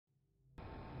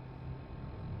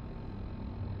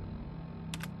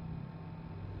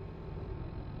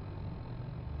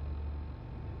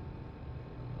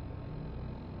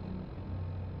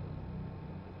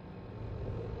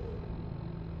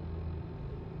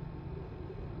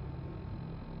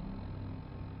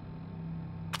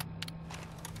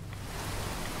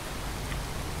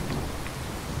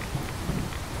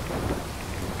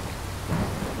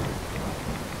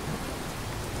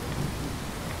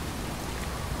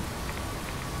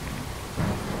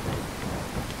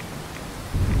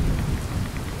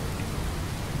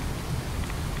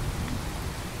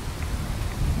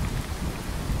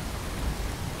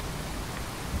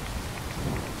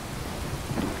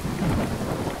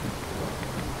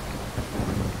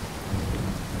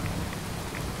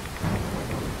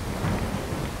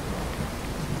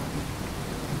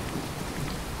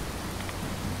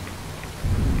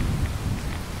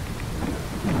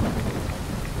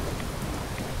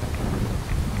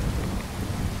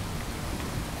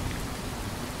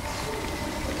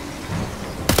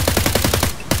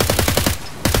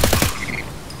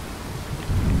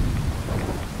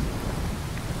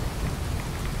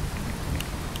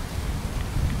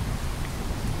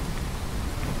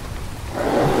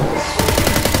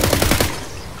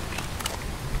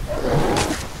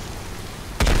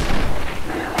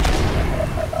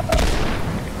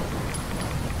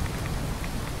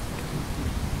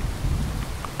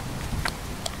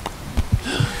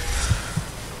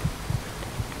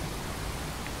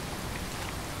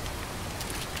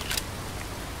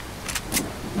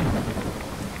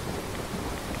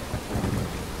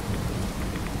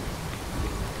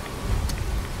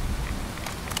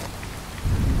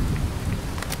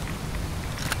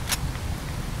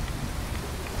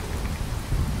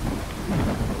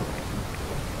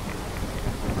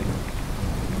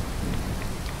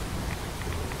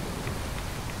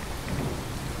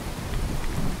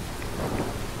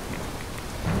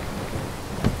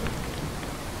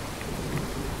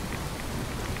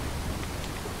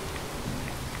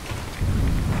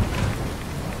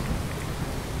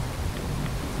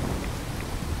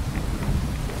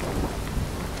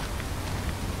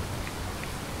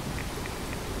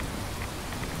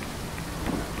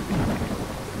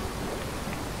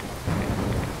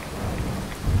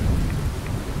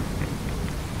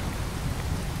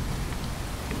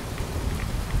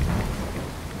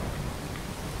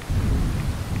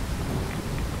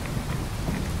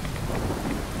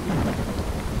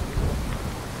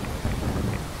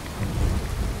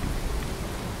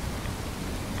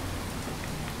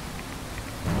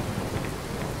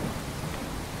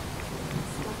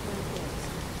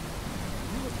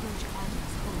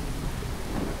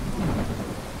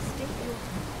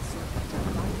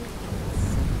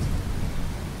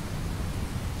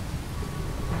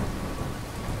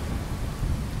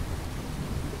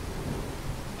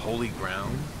holy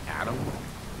ground? Adam?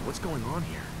 What's going on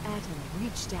here? Adam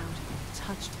reached out and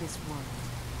touched this world,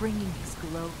 bringing his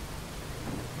glow.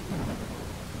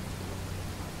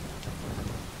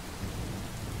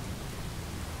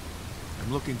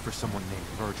 I'm looking for someone named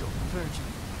Virgil. Virgil.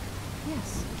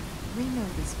 Yes, we know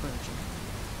this Virgil.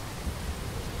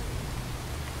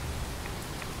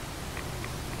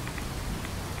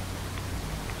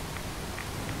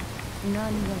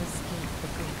 None will escape the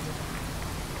great river.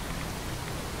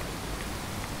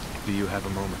 Do you have a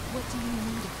moment? What do you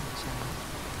need of me, child?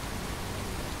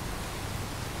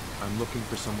 I'm looking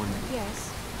for someone... Yes,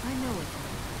 I know of you.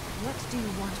 What do you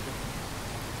want with me?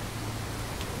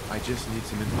 I just need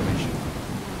some information.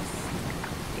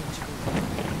 In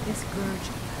truth, this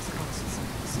Virgil has caused some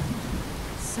concern.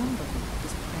 Some believe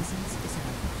his presence is an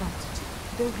affront to you.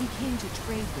 Though he came to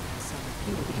trade with us on a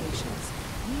few occasions,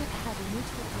 we have had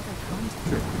little other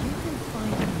contact. You can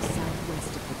find him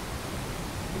southwest of the...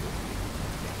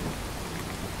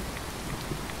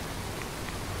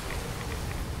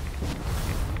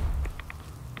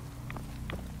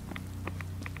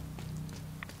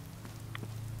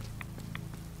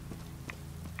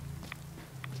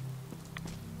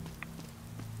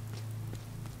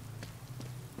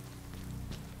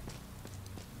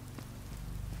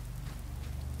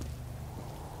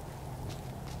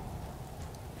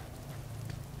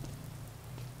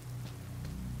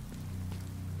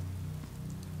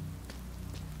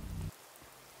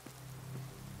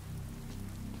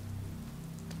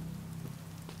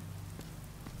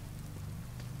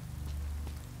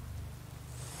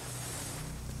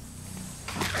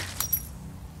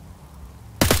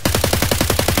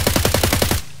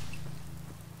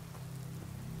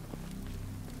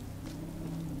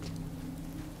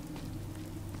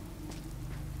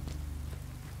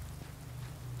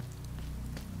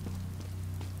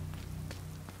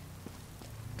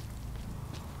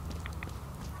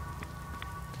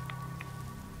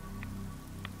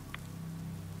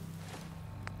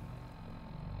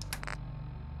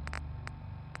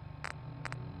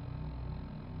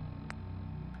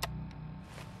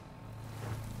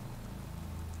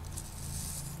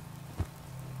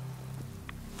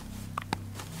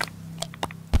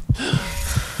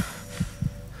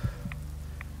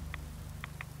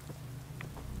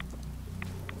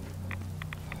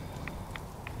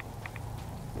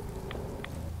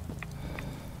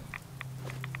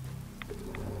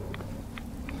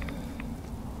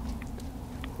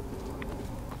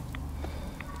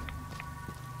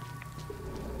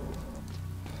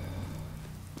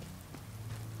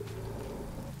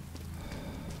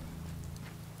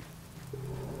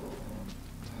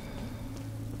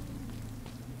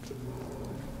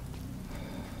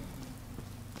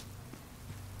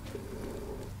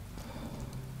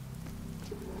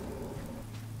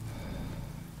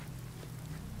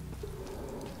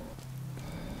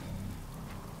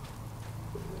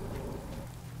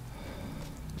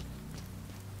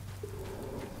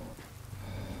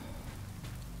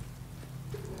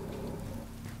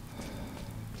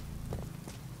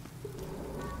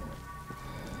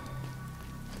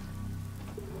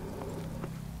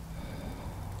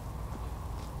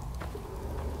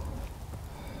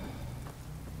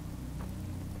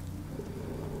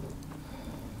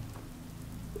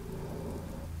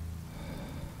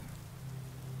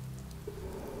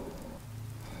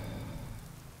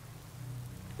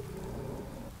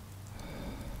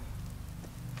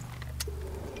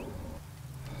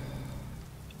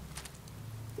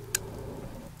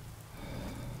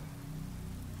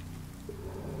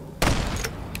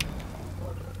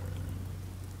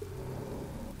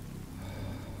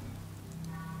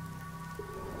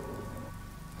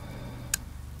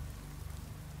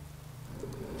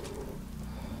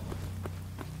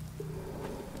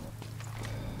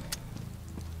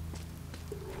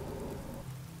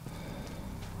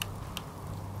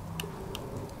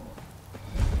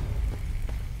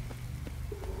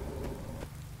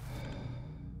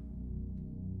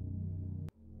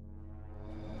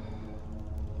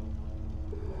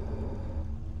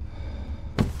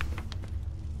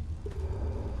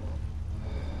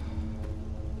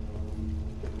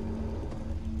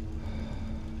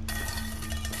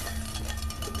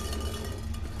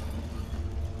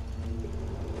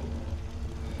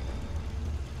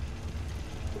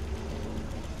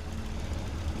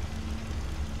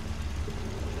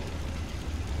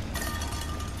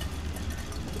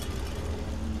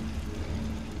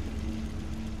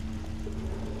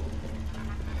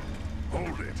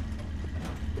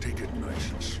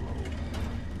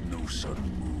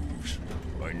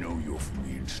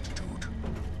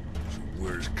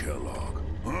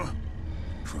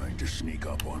 Trying to sneak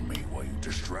up on me while you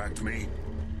distract me?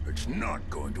 It's not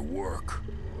going to work.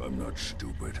 I'm not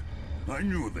stupid. I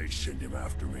knew they'd send him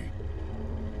after me.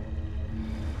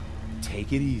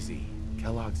 Take it easy.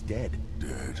 Kellogg's dead.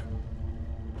 Dead?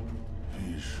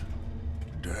 He's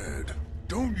dead.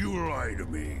 Don't you lie to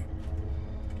me!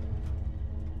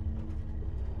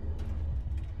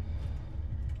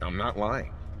 I'm not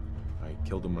lying. I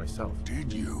killed him myself.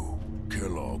 Did you?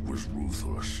 Kellogg was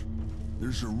ruthless.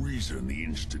 There's a reason the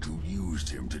Institute used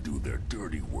him to do their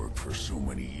dirty work for so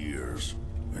many years.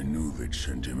 I knew they'd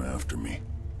send him after me.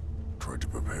 Tried to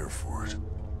prepare for it.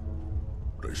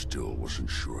 But I still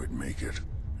wasn't sure I'd make it.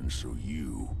 And so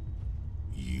you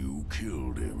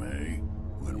killed him,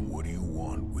 eh? Then what do you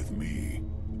want with me?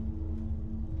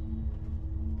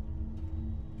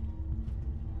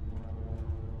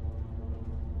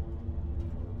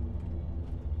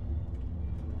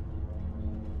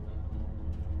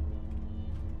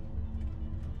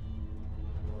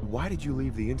 Why did you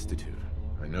leave the Institute?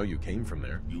 I know you came from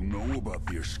there. You know about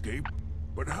the escape?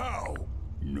 But how?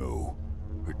 No,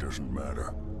 it doesn't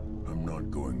matter. I'm not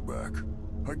going back.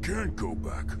 I can't go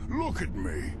back. Look at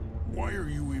me! Why are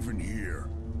you even here?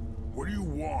 What do you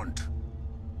want?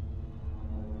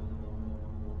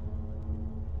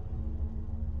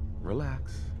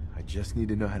 Relax. I just need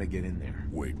to know how to get in there.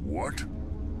 Wait, what?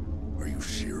 Are you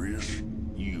serious?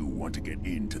 You want to get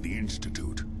into the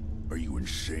Institute? Are you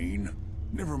insane?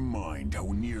 Never mind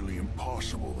how nearly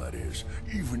impossible that is.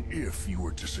 Even if you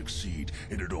were to succeed,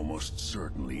 it'd almost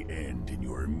certainly end in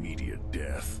your immediate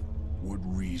death. What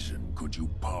reason could you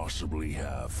possibly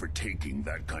have for taking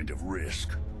that kind of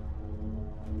risk?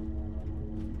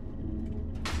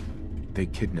 They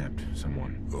kidnapped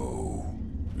someone. Oh,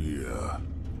 yeah.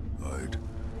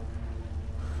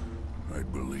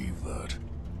 I'd believe that.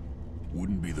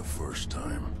 Wouldn't be the first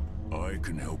time. I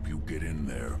can help you get in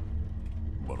there.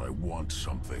 But I want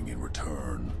something in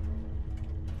return.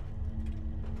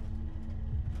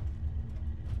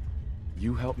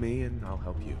 You help me and I'll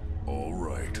help you. All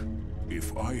right.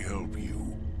 If I help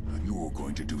you, you're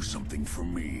going to do something for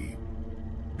me.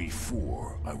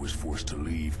 Before I was forced to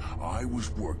leave, I was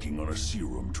working on a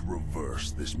serum to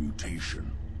reverse this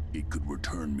mutation. It could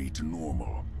return me to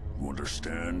normal. You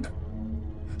understand?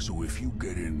 So if you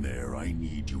get in there, I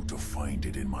need you to find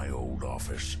it in my old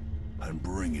office and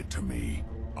bring it to me.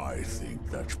 I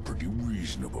think that's pretty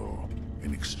reasonable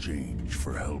in exchange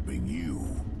for helping you.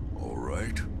 All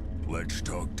right? Let's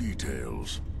talk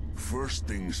details. First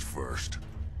things first.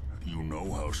 You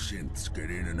know how synths get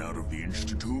in and out of the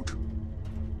Institute?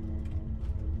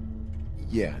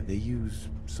 Yeah, they use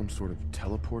some sort of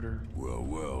teleporter.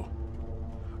 Well.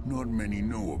 Not many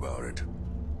know about it.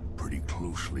 Pretty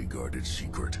closely guarded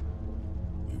secret.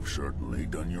 You've certainly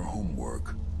done your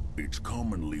homework. It's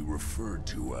commonly referred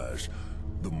to as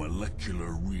the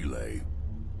molecular relay.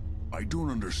 I don't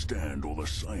understand all the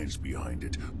science behind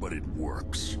it, but it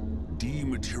works.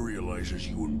 Dematerializes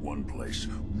you in one place,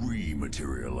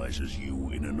 rematerializes you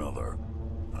in another.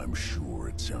 I'm sure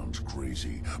it sounds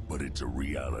crazy, but it's a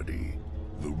reality.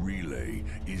 The relay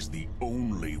is the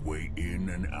only way in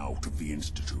and out of the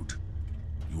Institute.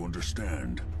 You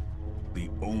understand? The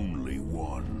only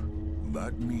one.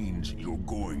 That means you're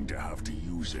going to have to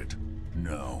use it.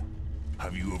 Now,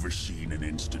 have you ever seen an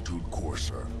Institute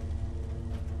courser?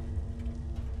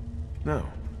 No,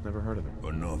 never heard of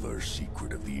them. Another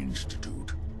secret of the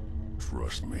Institute.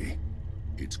 Trust me,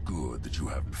 it's good that you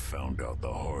haven't found out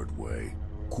the hard way.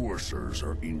 Coursers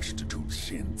are Institute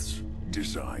synths,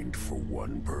 designed for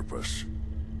one purpose.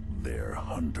 They're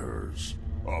hunters.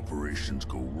 Operations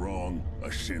go wrong, a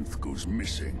synth goes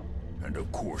missing, and a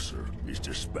courser is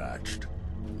dispatched.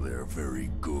 They're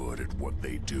very good at what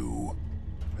they do,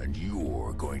 and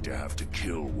you're going to have to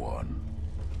kill one.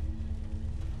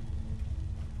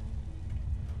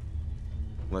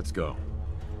 Let's go.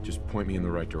 Just point me in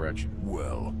the right direction.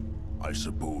 Well, I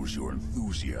suppose your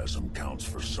enthusiasm counts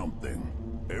for something.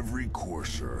 Every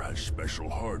courser has special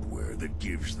hardware that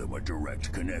gives them a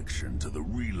direct connection to the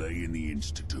relay in the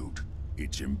Institute.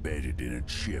 It's embedded in a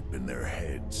chip in their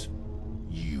heads.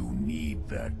 You need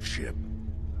that chip.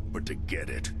 But to get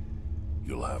it,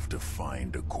 you'll have to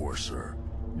find a courser.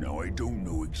 Now, I don't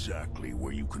know exactly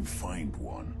where you can find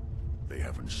one. They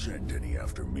haven't sent any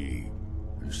after me.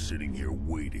 And sitting here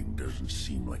waiting doesn't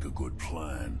seem like a good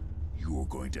plan. You're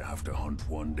going to have to hunt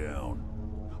one down.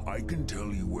 I can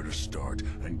tell you where to start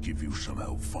and give you some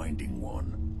help finding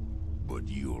one. But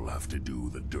you'll have to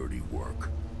do the dirty work.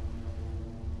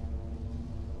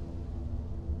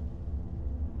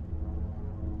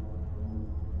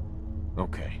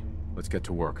 Okay, let's get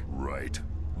to work. Right.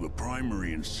 The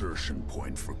primary insertion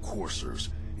point for coursers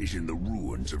is in the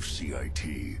ruins of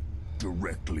CIT.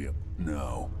 Directly up.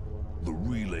 Now, The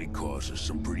relay causes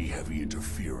some pretty heavy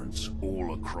interference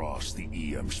all across the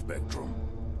EM spectrum.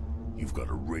 You've got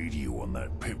a radio on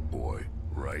that Pip-Boy,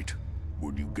 right?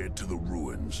 When you get to the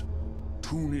ruins,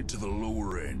 tune it to the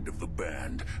lower end of the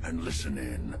band and listen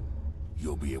in.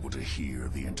 You'll be able to hear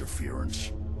the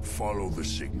interference. Follow the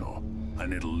signal,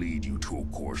 and it'll lead you to a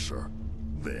courser.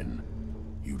 Then,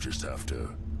 you just have to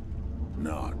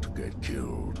not get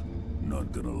killed.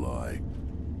 Not gonna lie,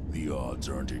 the odds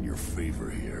aren't in your favor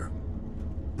here.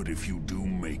 But if you do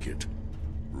make it,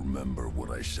 remember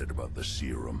what I said about the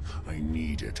serum. I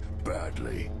need it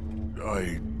badly.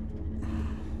 I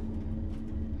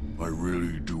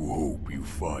really do hope you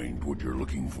find what you're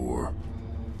looking for.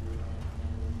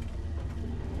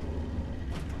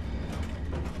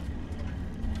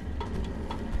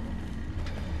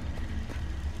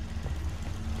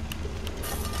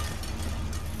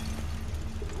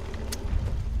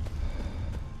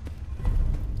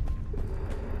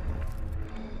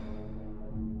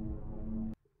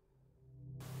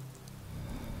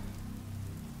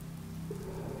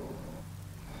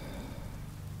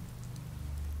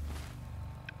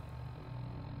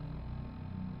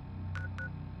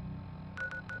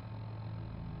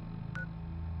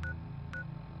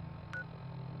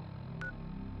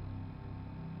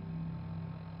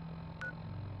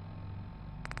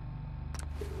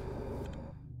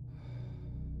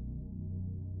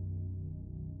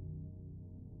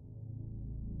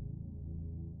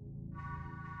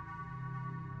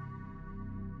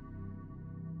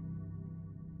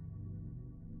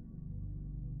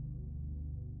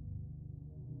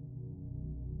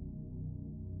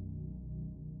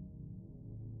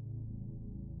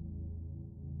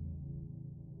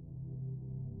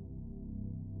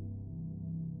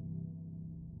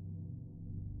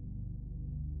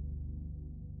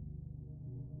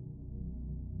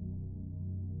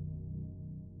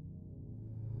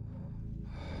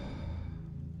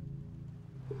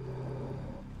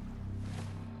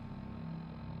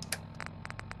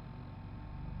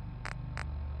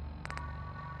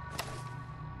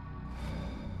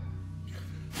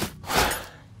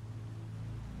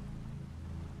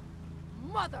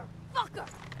 Motherfucker!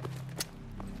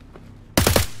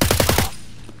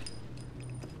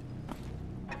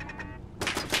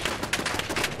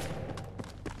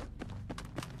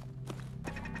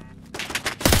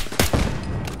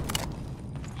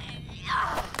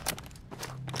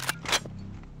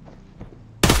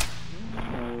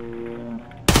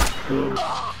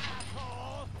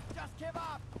 Just give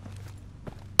up!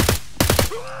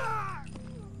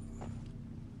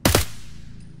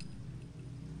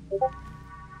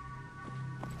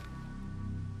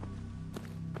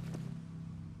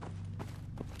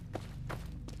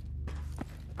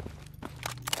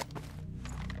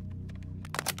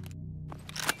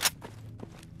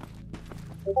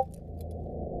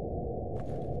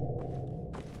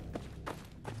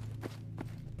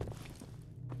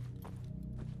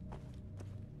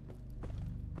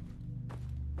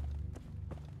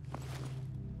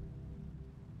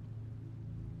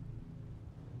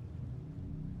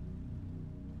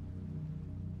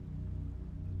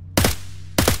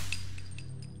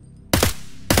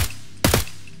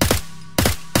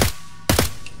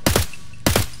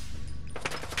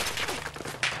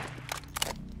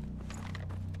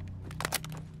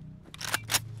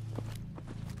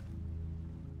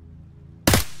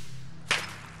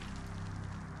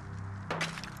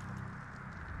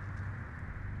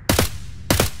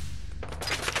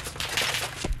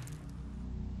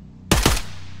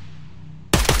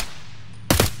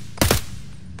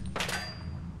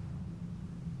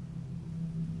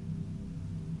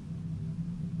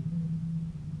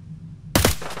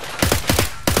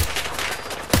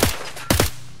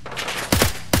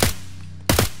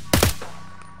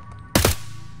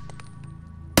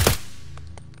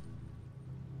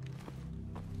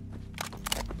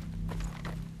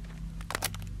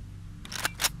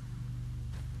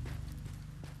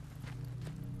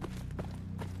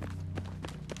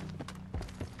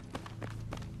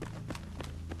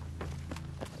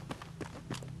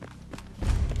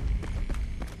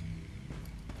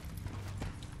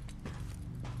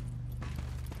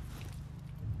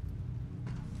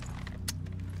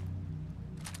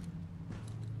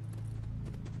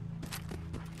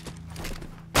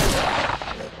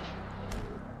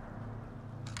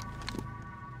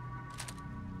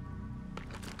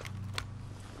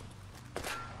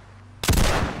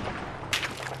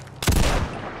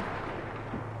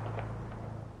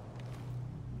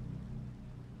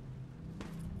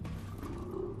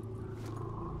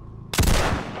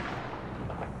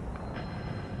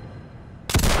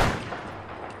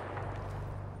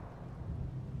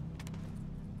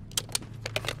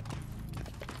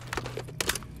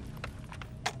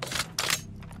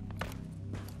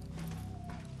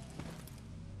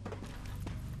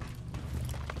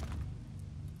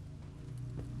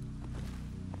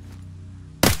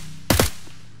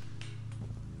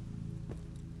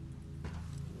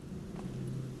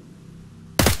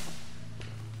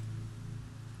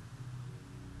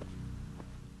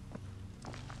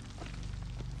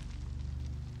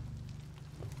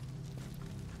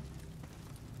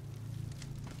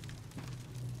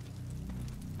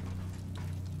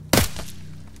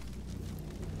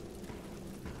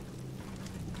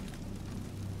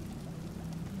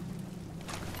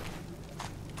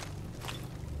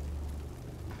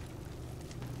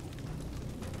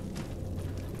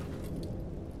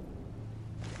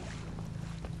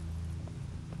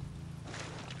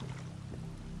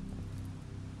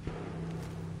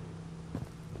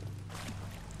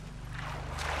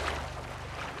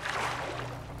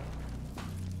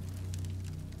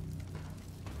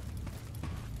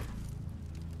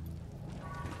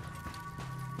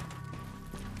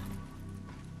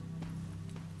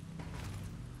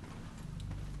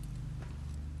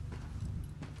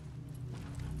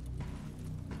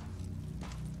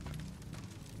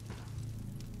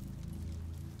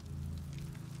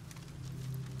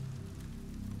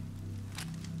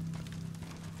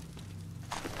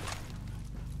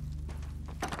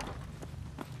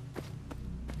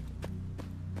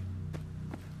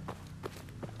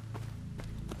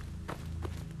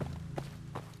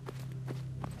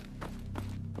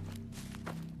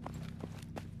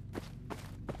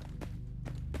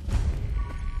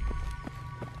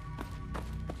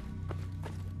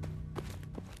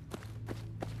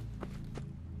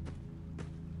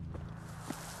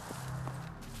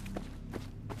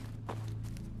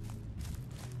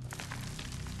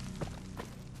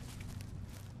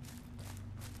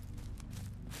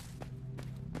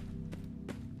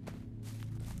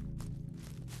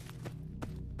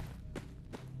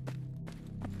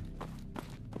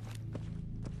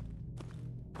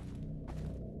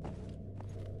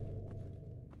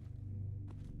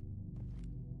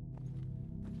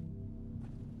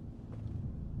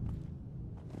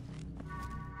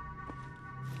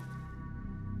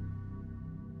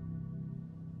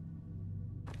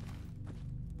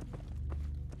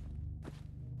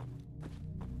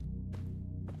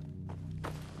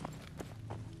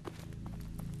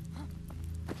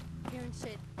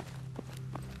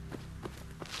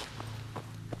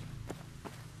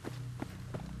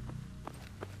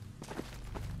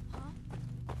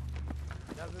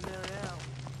 in there now.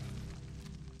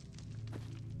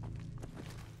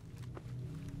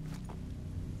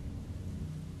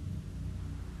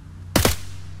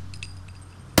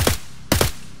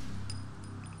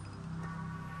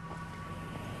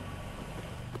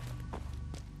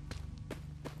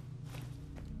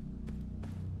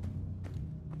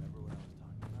 Remember what I was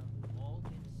talking about?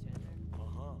 Walden Center?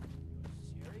 Uh-huh.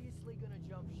 Seriously gonna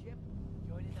jump ship?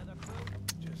 Join another crew?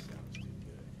 Just sounds too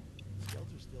good.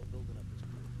 Skelter's still building up his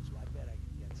crew, so I bet I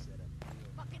can get set up here.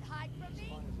 Fucking hide from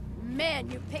me? Man,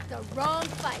 you picked the wrong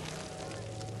fight.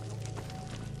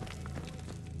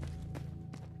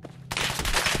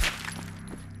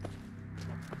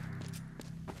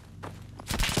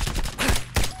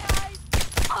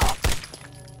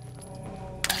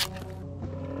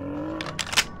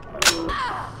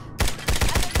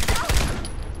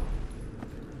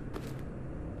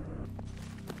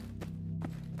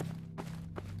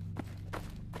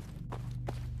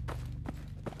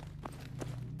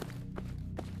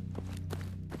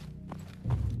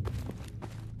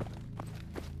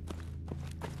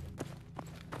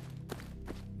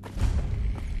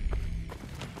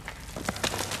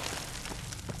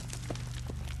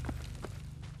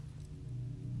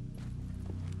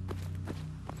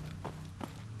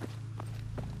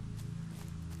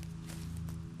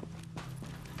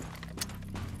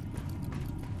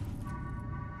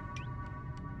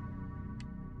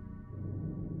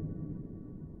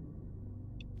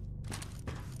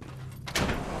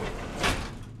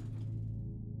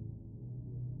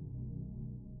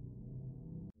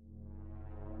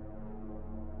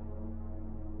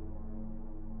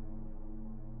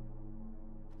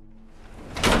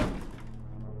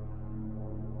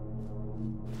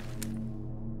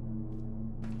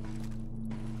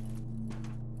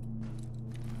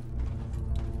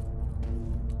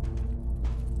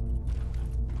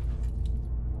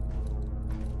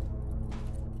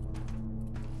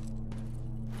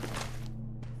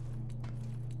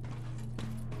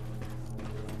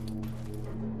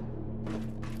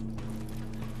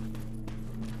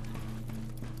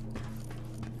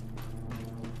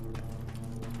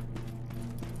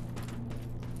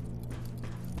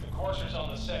 Coursers on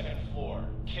the second floor.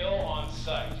 Kill on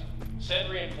sight.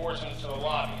 Send reinforcements to the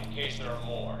lobby in case there are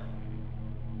more.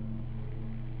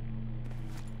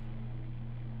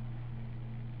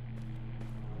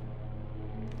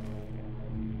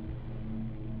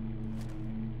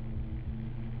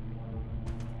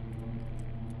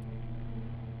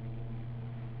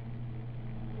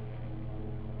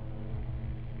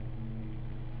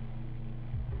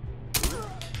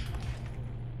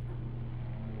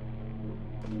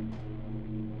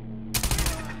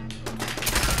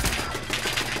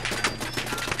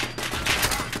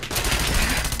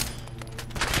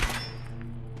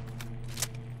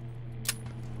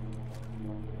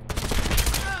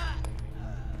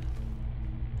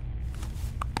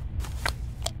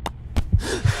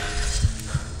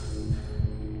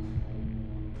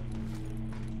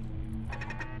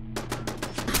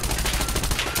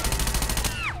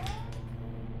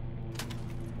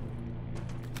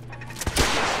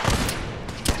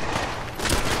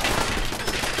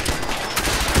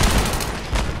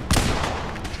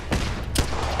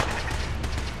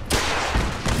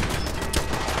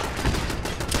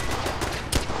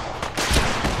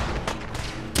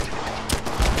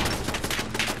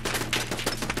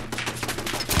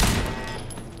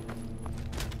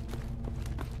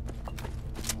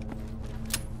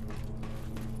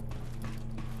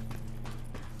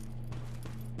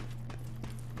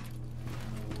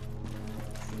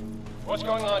 What's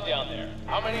going on down there?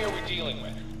 How many are we dealing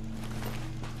with?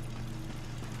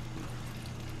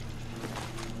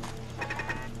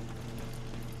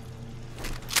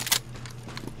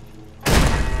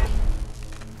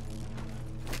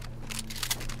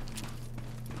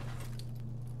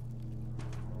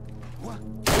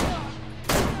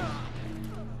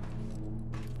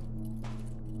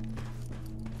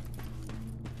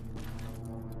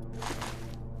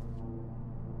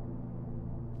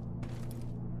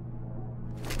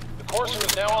 Courser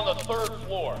is now on the third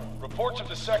floor. Reports of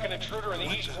the second intruder in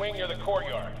the east wing near the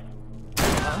courtyard.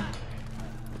 Huh?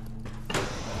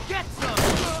 Get some!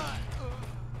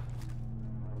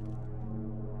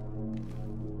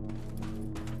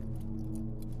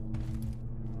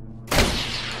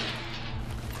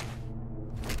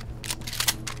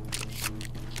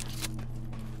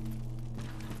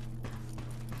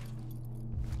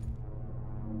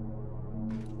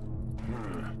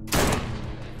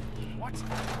 What?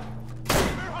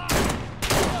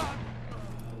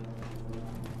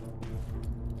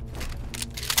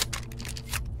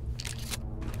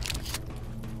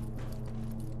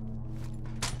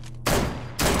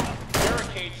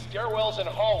 barricade stairwells and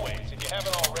hallways if you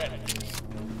haven't already.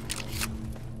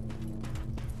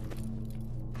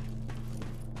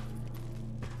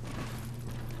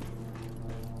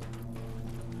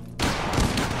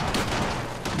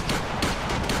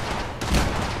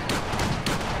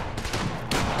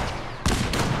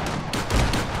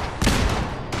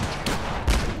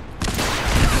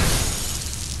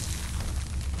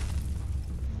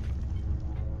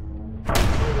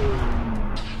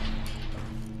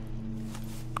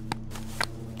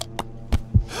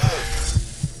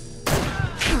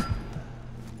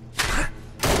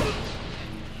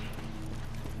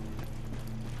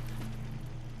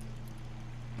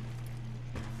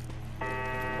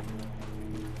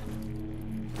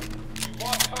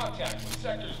 Contact with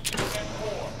sectors 2 and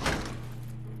 4.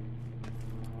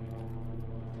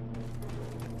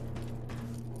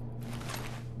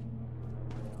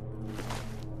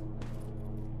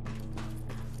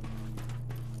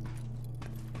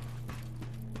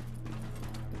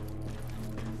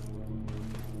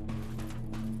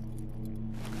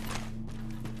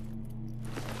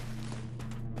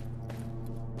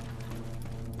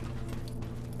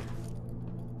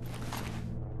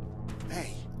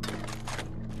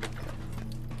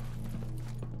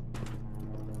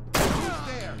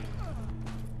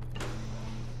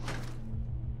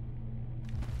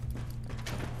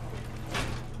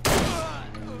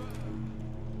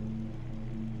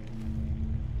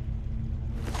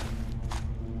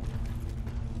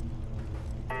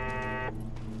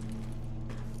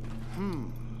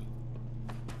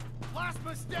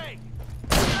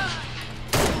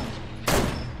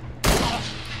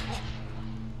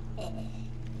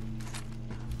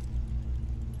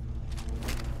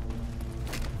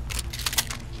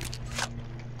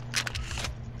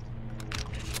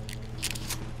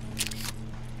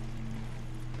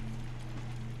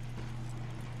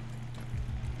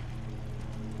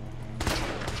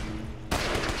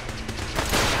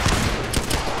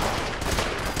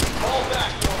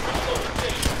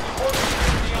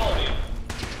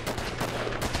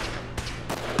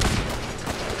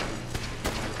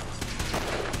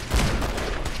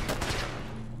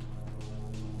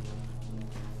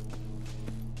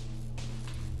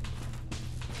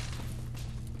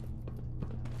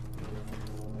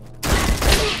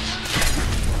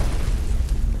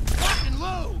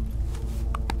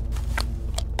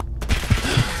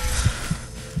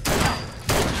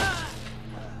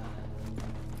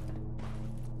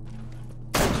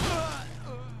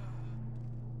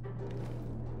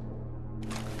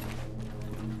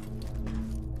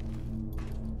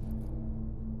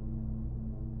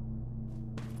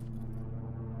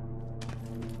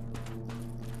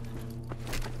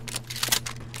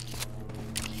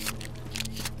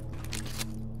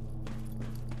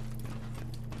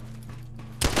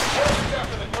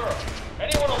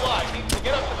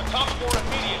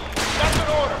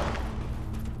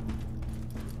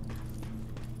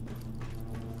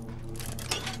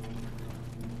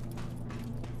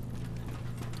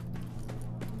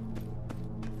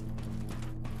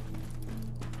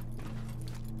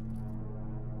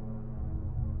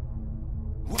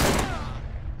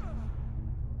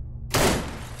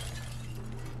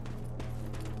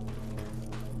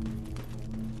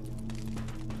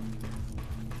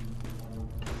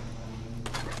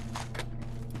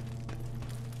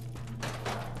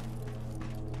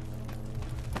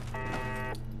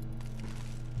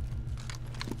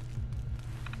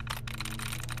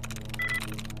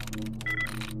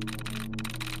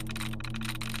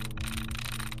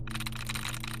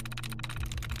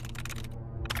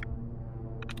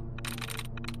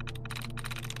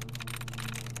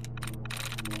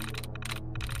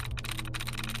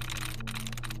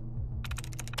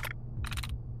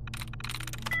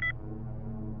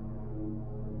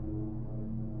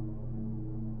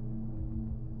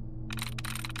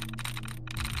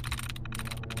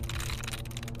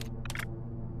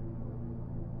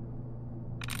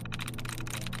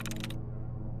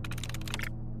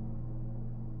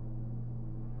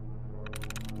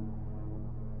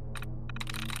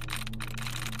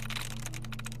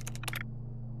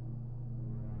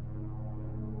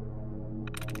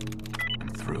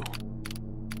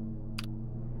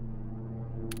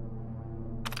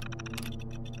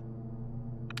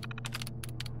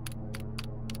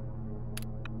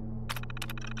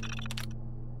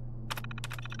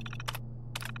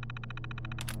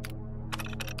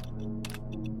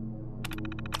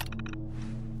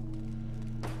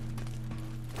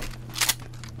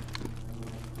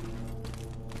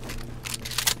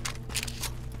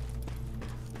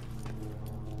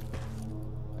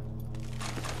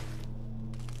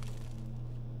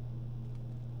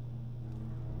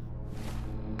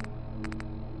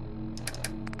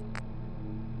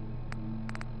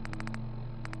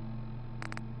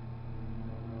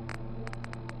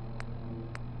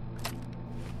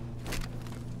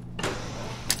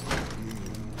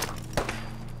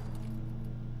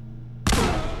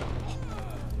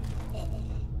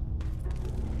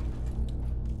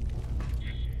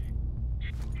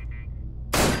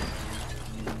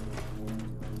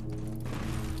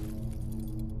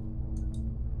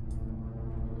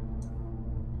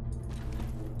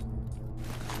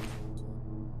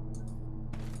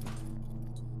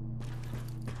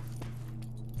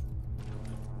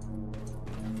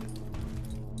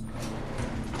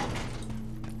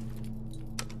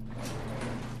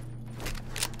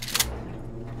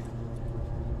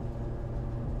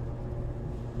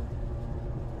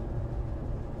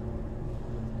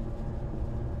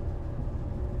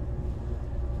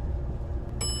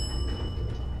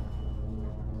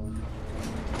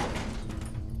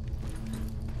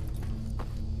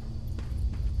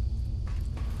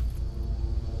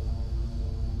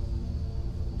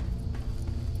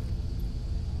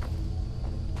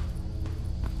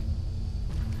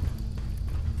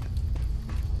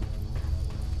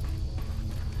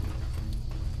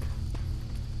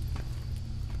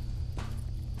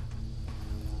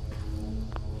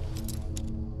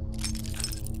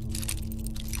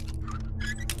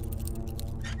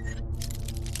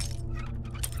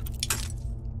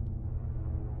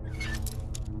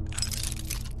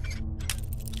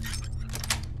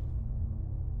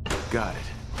 Got it.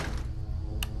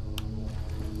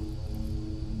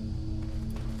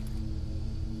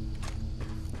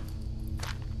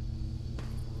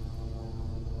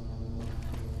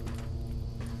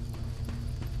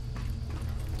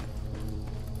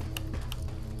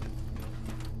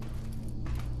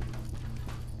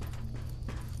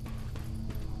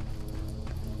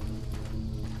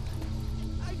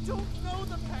 I don't know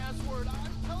the password.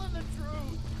 I'm telling the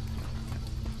truth.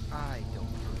 I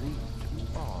don't believe you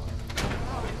are.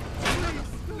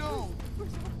 Please, no.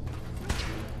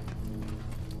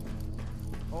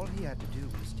 All he had to do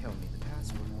was tell me the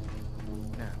password.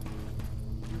 Now,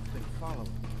 you've been following me.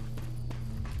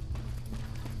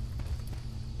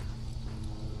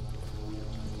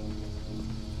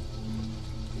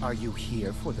 Are you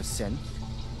here for the synth?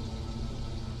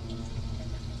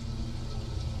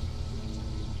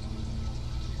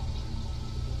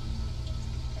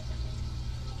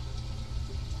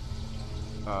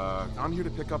 I'm here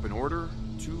to pick up an order.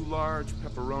 2 large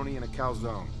pepperoni and a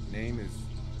calzone. Name is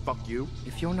Fuck You.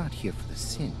 If you're not here for the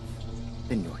synth,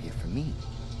 then you're here for me.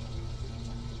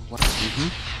 What? Help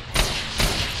me.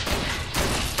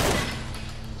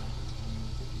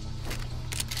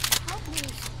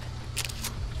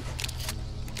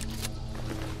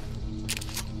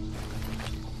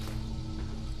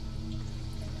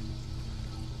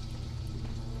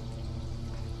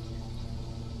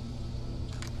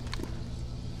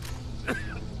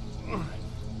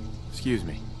 Excuse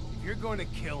me. If you're going to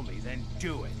kill me, then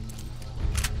do it.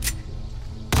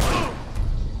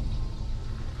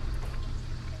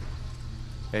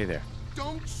 Hey there.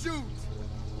 Don't shoot!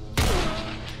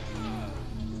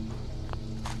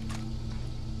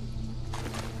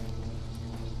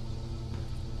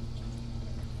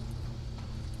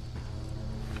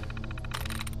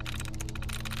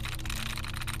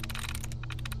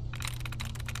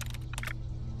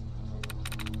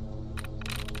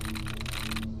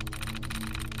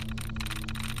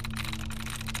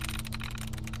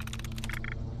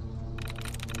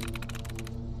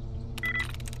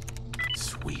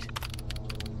 Sweet.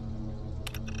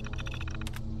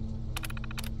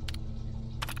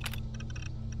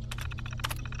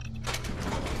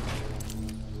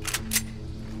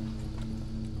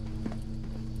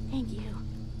 Thank you.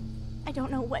 I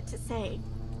don't know what to say.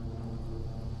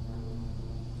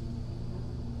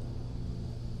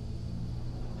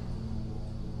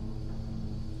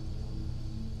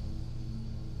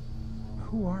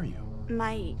 Who are you?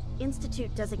 My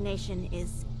institute designation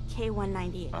is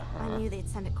K-198. I knew they'd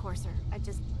send a courser. I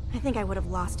think I would have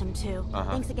lost him too.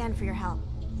 Thanks again for your help.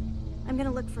 I'm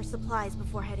gonna look for supplies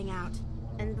before heading out.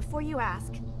 And before you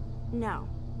ask, no,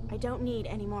 I don't need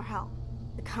any more help.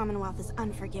 The Commonwealth is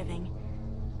unforgiving.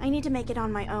 I need to make it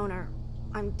on my own or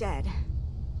I'm dead.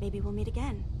 Maybe we'll meet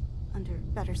again, under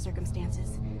better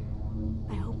circumstances.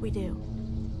 I hope we do.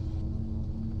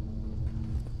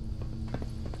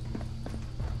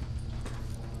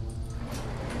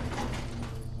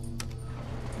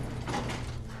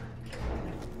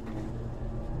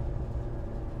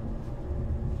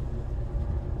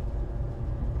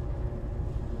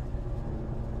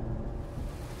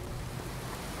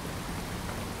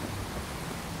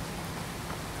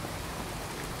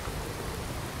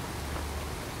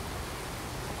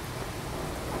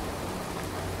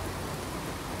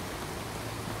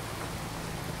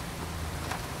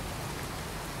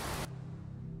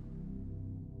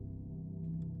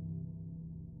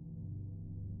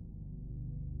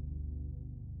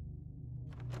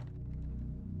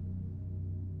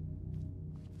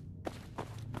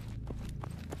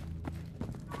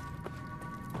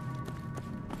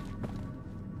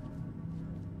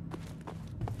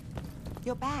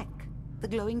 You're back. The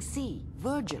glowing sea.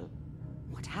 Virgil.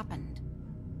 What happened?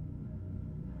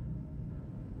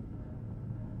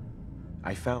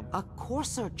 I found... A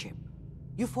courser chip.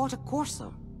 You fought a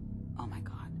courser. Oh my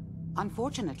god.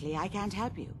 Unfortunately, I can't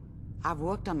help you. I've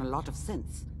worked on a lot of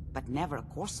synths, but never a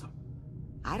courser.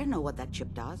 I don't know what that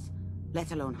chip does,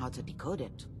 let alone how to decode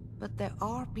it. But there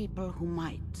are people who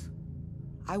might.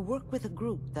 I work with a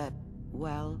group that,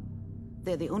 well,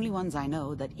 they're the only ones I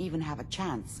know that even have a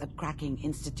chance at cracking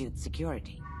Institute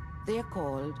security. They're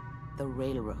called the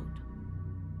Railroad.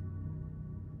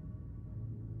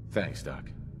 Thanks,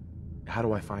 Doc. How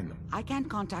do I find them? I can't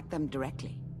contact them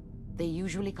directly. They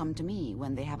usually come to me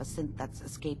when they have a synth that's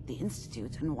escaped the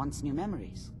Institute and wants new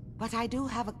memories. But I do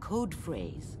have a code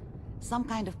phrase, some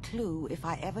kind of clue if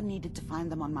I ever needed to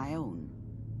find them on my own.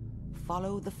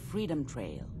 Follow the Freedom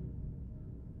Trail.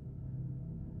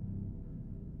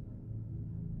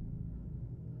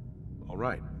 All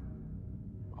right.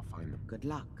 I'll find them. Good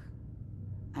luck.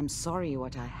 I'm sorry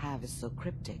what I have is so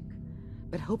cryptic,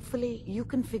 But hopefully you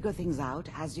can figure things out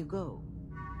as you go.